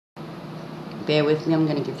bear with me, I'm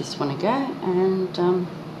going to give this one a go, and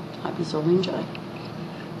hope you all enjoy.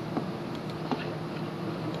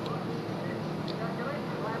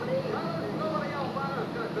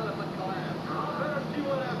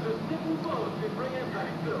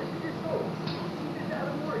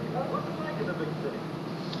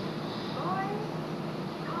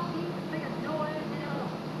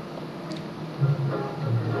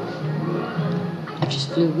 I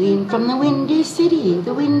just flew in from the Windy City.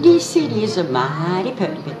 The Windy City is a mighty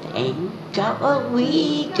pretty, but they ain't got what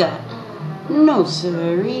we got. No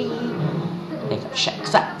siree. They got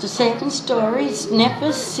shacks up to 7 stories,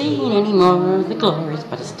 never seen any more of the glories.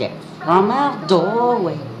 But a step from our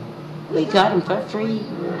doorway, we got 'em for free.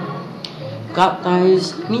 Got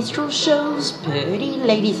those minstrel shows, pretty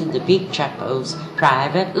ladies in the big chapels,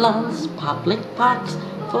 private lawns, public parks,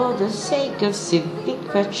 for the sake of civic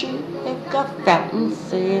virtue. They've got fountains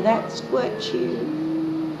there that squirt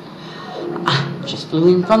you. I just flew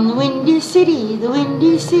in from the Windy City. The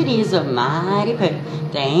Windy City is a mighty pretty.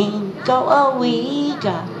 They ain't got what we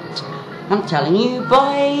got. I'm telling you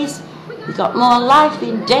boys, we got more life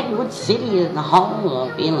in Deadwood City than the whole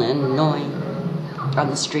of Illinois. On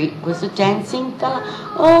the street was a dancing fella,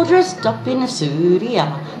 all dressed up in a sooty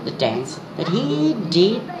yellow. The dance that he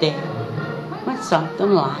did there went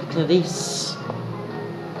something like this.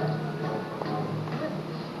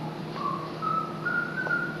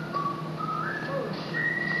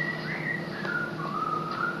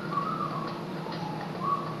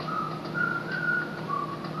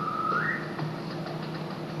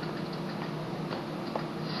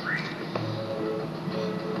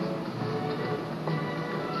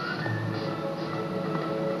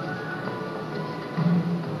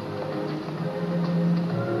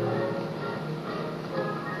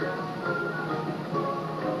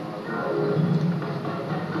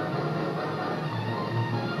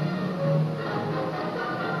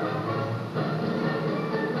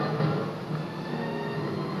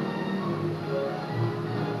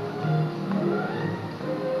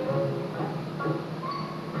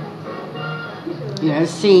 You've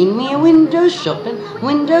seen me window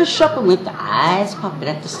shopping with the eyes popping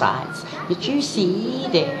at the sides that you see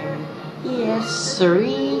there. Yes,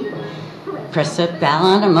 sirree. Press a bell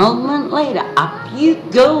and a moment later, up you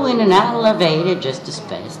go in an elevator just as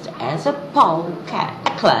fast as a polecat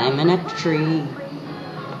climbing a tree.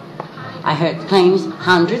 I heard claims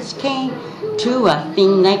hundreds came to a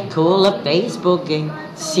thing they call a baseball game.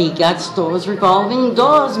 Seaguard stores, revolving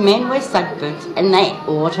doors, men wear sunboots, and they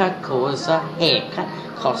ought to cause a haircut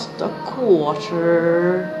cost a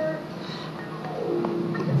quarter.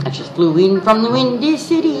 I just flew in from the Windy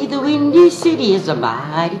City. The Windy City is a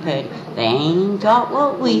mighty pretty. They ain't got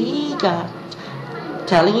what we got.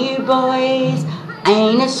 Telling you boys,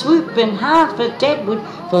 ain't a swoop and half a Deadwood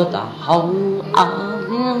for the whole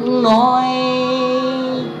of Illinois.